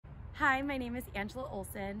Hi, my name is Angela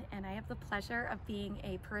Olsen, and I have the pleasure of being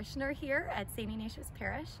a parishioner here at St. Ignatius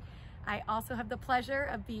Parish. I also have the pleasure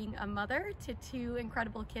of being a mother to two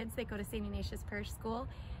incredible kids that go to St. Ignatius Parish School,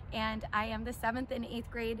 and I am the 7th and 8th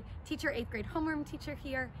grade teacher, 8th grade homeroom teacher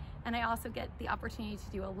here, and I also get the opportunity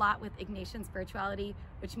to do a lot with Ignatian spirituality,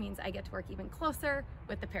 which means I get to work even closer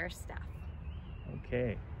with the parish staff.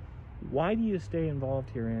 Okay. Why do you stay involved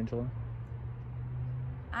here, Angela?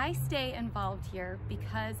 I stay involved here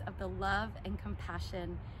because of the love and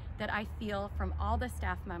compassion that I feel from all the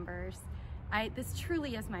staff members. This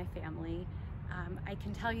truly is my family. I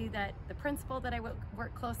can tell you that the principal that I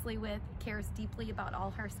work closely with cares deeply about all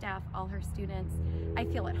her staff, all her students. I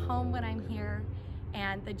feel at home when I'm here,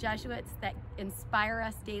 and the Jesuits that inspire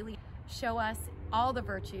us daily show us all the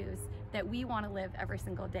virtues that we want to live every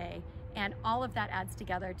single day, and all of that adds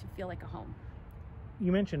together to feel like a home.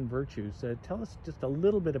 You mentioned virtues. Tell us just a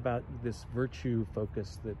little bit about this virtue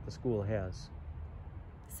focus that the school has.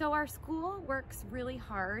 So our school works really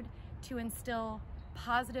hard to instill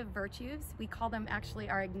positive virtues. We call them actually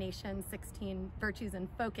our Ignatian 16 virtues in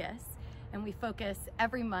focus, and we focus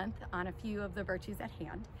every month on a few of the virtues at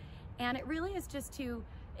hand. And it really is just to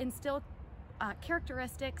instill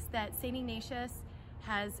characteristics that St. Ignatius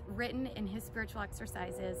has written in his spiritual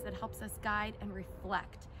exercises that helps us guide and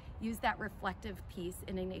reflect. Use that reflective piece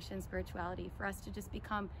in Ignatian spirituality for us to just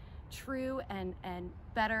become true and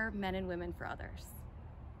better men and women for others.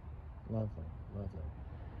 Lovely, lovely.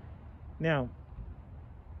 Now,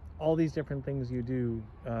 all these different things you do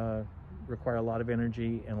require a lot of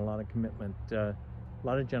energy and a lot of commitment, a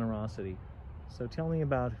lot of generosity. So tell me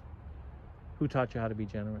about who taught you how to be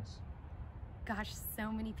generous. Gosh,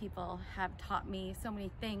 so many people have taught me, so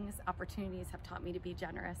many things, opportunities have taught me to be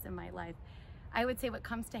generous in my life. I would say what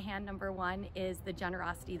comes to hand number one is the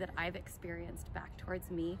generosity that I've experienced back towards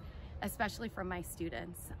me, especially from my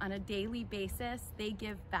students. On a daily basis, they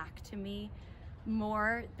give back to me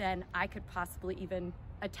more than I could possibly even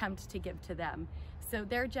attempt to give to them. So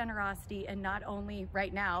their generosity, and not only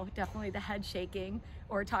right now, definitely the head shaking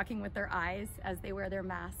or talking with their eyes as they wear their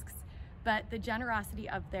masks, but the generosity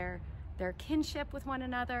of their kinship with one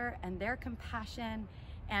another and their compassion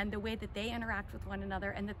and the way that they interact with one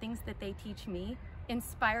another and the things that they teach me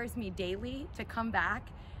inspires me daily to come back.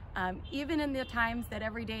 Even in the times that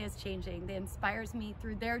every day is changing, it inspires me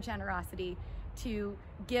through their generosity to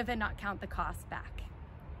give and not count the cost back.